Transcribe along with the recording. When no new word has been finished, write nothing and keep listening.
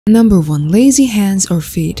Number 1. Lazy hands or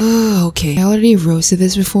feet. Oh, okay. I already roasted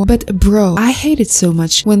this before, but bro, I hate it so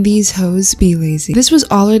much when these hoes be lazy. This was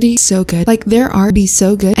already so good. Like, their art be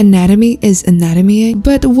so good. Anatomy is anatomy-ing.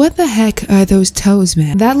 But what the heck are those toes,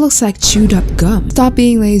 man? That looks like chewed up gum. Stop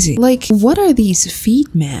being lazy. Like, what are these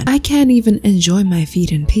feet, man? I can't even enjoy my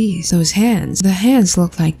feet in peace. Those hands. The hands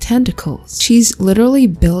look like tentacles. She's literally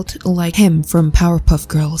built like him from Powerpuff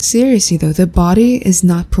Girls. Seriously though, the body is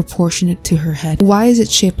not proportionate to her head. Why is it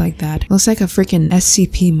shaped like that? Looks like a freaking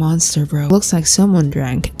SCP monster, bro. Looks like someone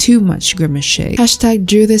drank too much Grimace Shake. Hashtag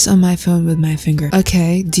drew this on my phone with my finger.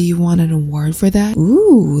 Okay, do you want an award for that?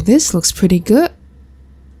 Ooh, this looks pretty good.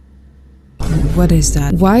 What is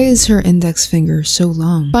that? Why is her index finger so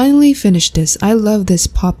long? Finally finished this. I love this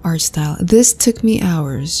pop art style. This took me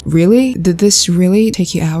hours. Really? Did this really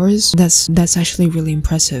take you hours? That's actually really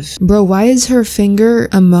impressive. Bro, why is her finger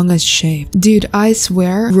Among Us shaped? Dude, I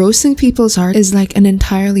swear, roasting people's art is like an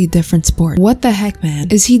entirely different sport. What the heck, man?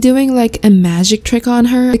 Is he doing like a magic trick on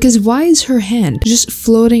her? Because why is her hand just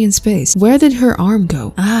floating in space? Where did her arm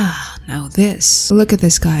go? Ah, now this. Look at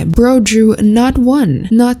this guy. Bro drew not 1,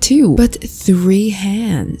 not 2, but 3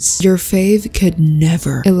 hands. Your fave could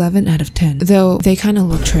never. 11 out of 10. Though they kind of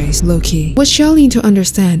look traced, low-key. What y'all need to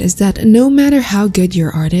understand is that no matter how good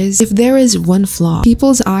your art is, if there is one flaw,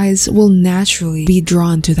 people's eyes will naturally be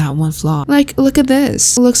drawn to that one flaw. Like, look at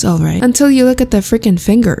this. It looks alright. Until you look at the freaking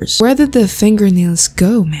fingers. Where did the fingernails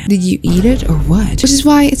go, man? Did you eat it or what? Which is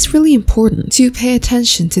why it's really important to pay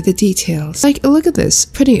attention to the details. Like, look at this.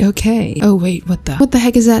 Pretty okay. Oh wait, what the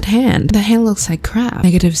heck is that hand? The hand looks like crap.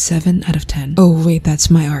 -7 out of 10. Oh wait, that's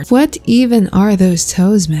my art. What even are those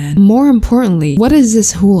toes, man? More importantly, what is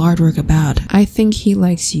this whole artwork about? I think he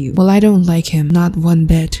likes you. Well, I don't like him, not one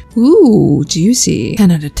bit. Ooh, juicy.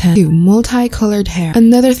 10 out of 10. 2. Multicolored hair.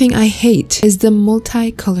 Another thing I hate is the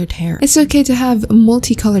multicolored hair. It's okay to have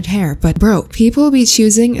multicolored hair, but bro, people be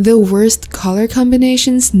choosing the worst color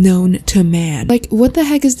combinations known to man. Like, what the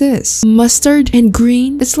heck is this? Mustard and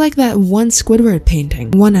green? It's like that one Squidward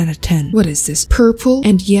painting. 1 out of 10. What is this? Purple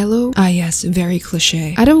and yellow? Ah yes, very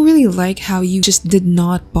cliche. I don't really like how you just did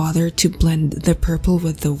not bother to blend the purple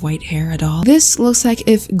with the white hair at all. This looks like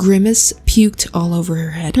if Grimace puked all over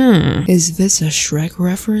her head. Is this a Shrek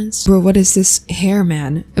reference? Bro, what is this hair,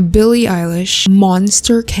 man? A Billie Eilish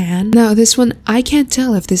monster can? Now this one, I can't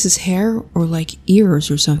tell if this is hair or like ears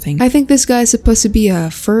or something. I think this guy is supposed to be a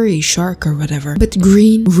furry shark or whatever. But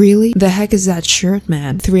green? Really? The heck is that shirt,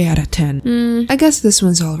 man? 3 out of 10. I guess this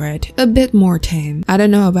one's alright. A bit more tame. I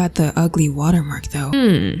don't know about the ugly watermark though.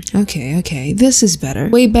 Okay. This is better.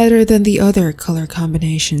 Way better than the other color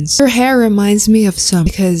combinations. Her hair reminds me of some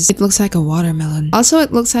because it looks like a watermelon. Also,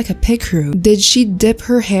 it looks like a pickeroo. Did she dip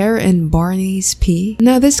her hair in Barney's pee?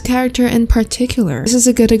 Now, this character in particular, this is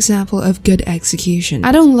a good example of good execution.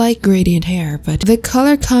 I don't like gradient hair, but the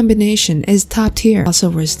color combination is top tier. Also,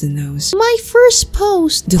 where's the nose? My first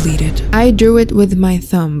post. Delete it. I drew it with my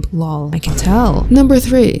thumb. Lol. I can tell. Number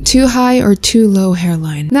 3. Too high or too low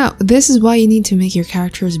hairline. Now, this is why you need to make your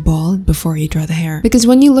characters bald before you draw the hair. Because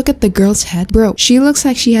when you look at the girl's head, bro, she looks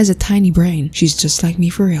like she has a tiny brain. She's just like me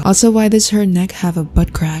for real. Also, why does her neck have a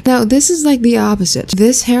butt crack? Now, this is like the opposite.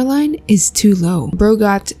 This hairline is too low. Bro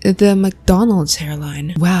got the McDonald's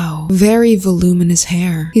hairline. Wow. Very voluminous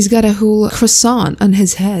hair. He's got a whole croissant on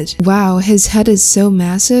his head. Wow, his head is so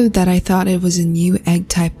massive that I thought it was a new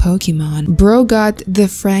egg-type Pokemon. Bro got the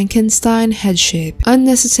Frankenstein head shape.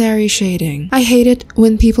 Unnecessary shading. I hate it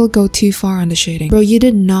when people go too far on the shading. Bro, you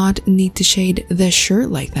did not need to shade the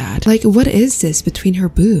shirt like that. Like, what is this between her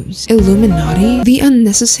boobs? Illuminati? The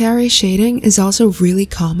unnecessary shading is also really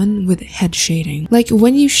common with head shading. Like,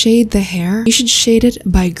 when you shade the hair, you should shade it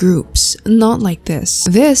by groups, not like this.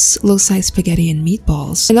 This looks like spaghetti and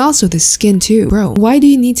meatballs. And also the skin too. Bro, why do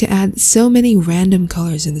you need to add so many random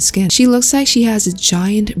colors in the skin? She looks like she has a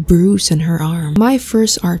giant bruise on her arm. My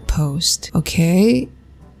first art post. Okay.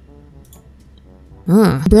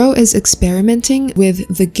 Bro is experimenting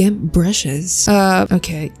with the GIMP brushes.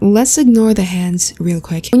 Okay, let's ignore the hands real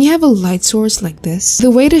quick. When you have a light source like this, the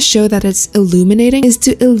way to show that it's illuminating is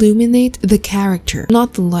to illuminate the character,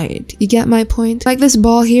 not the light. You get my point? Like this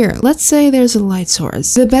ball here. Let's say there's a light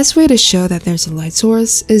source. The best way to show that there's a light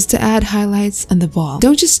source is to add highlights on the ball.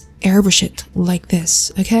 Don't just airbrush it like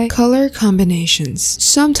this, okay? Color combinations.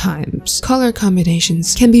 Sometimes color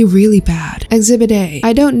combinations can be really bad. Exhibit A.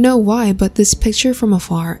 I don't know why, but this picture from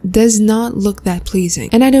afar does not look that pleasing,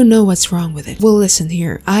 and I don't know what's wrong with it. Well, listen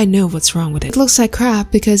here, I know what's wrong with it. It looks like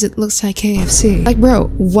crap because it looks like KFC. Like, bro,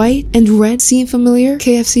 white and red seem familiar?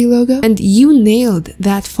 KFC logo? And you nailed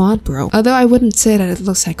that font, bro. Although I wouldn't say that it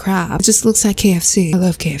looks like crap. It just looks like KFC. I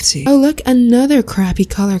love KFC. Oh, look, another crappy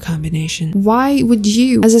color combination. Why would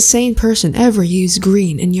you, as a sane person, ever use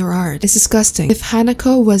green in your art? It's disgusting. If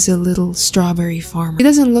Hanako was a little strawberry farmer, she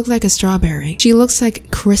doesn't look like a strawberry. She looks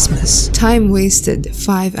like Christmas. Time wasted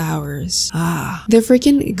 5 hours. Ah, the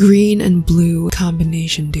freaking green and blue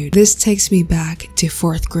combination, dude. This takes me back to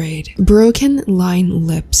 4th grade. Broken line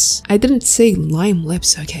lips. I didn't say lime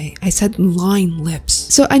lips, okay? I said line lips.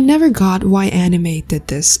 So I never got why anime did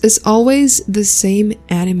this. It's always the same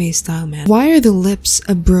anime style, man. Why are the lips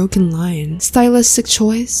a broken line? Stylistic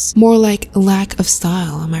choice? More like lack of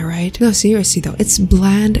style, am I right? No, seriously though, it's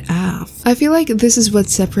bland AF. I feel like this is what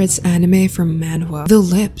separates anime from manhwa. The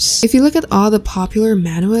lips. If you look at all the popular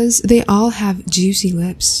manhwas, they all have juicy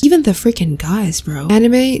lips. Even the freaking guys, bro.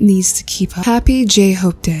 Anime needs to keep up. Happy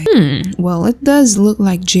J-Hope Day. Well, it does look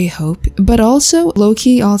like J-Hope, but also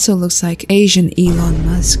Loki also looks like Asian Elon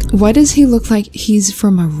Musk. Why does he look like he's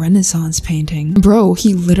from a Renaissance painting? Bro,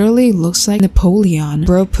 he literally looks like Napoleon.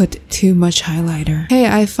 Bro put too much highlighter. Hey,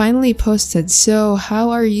 I finally posted, so how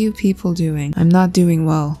are you people doing? I'm not doing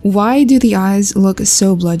well. Why do the eyes look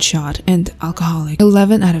so bloodshot and alcoholic?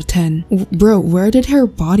 11 out of 10. Bro, where did her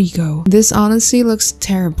body go? This honestly looks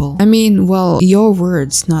terrible. I mean, well, your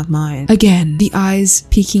words, not mine. Again, the eyes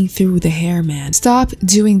peeking through the hair, man. Stop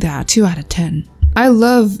doing that. 2 out of 10. I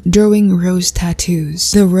love drawing rose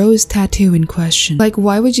tattoos. The rose tattoo in question. Like,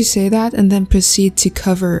 why would you say that and then proceed to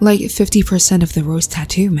cover like 50% of the rose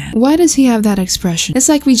tattoo, man? Why does he have that expression? It's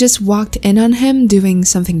like we just walked in on him doing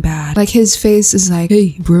something bad. Like his face is like,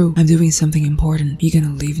 hey bro, I'm doing something important. You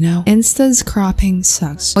gonna leave now? Insta's cropping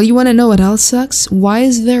sucks. Well, you wanna know what else sucks? Why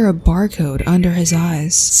is there a barcode under his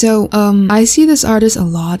eyes? So, I see this artist a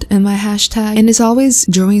lot in my hashtag, and it's always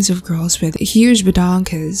drawings of girls with huge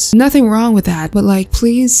badonkas. Nothing wrong with that, but like,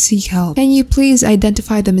 please seek help. Can you please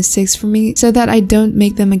identify the mistakes for me so that I don't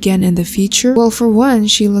make them again in the future? Well, for one,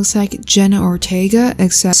 she looks like Jenna Ortega,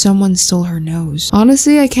 except someone stole her nose.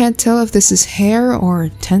 Honestly, I can't tell if this is hair or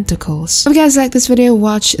tentacles. If you guys like this video,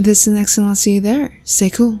 watch this next and I'll see you there. Stay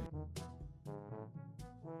cool.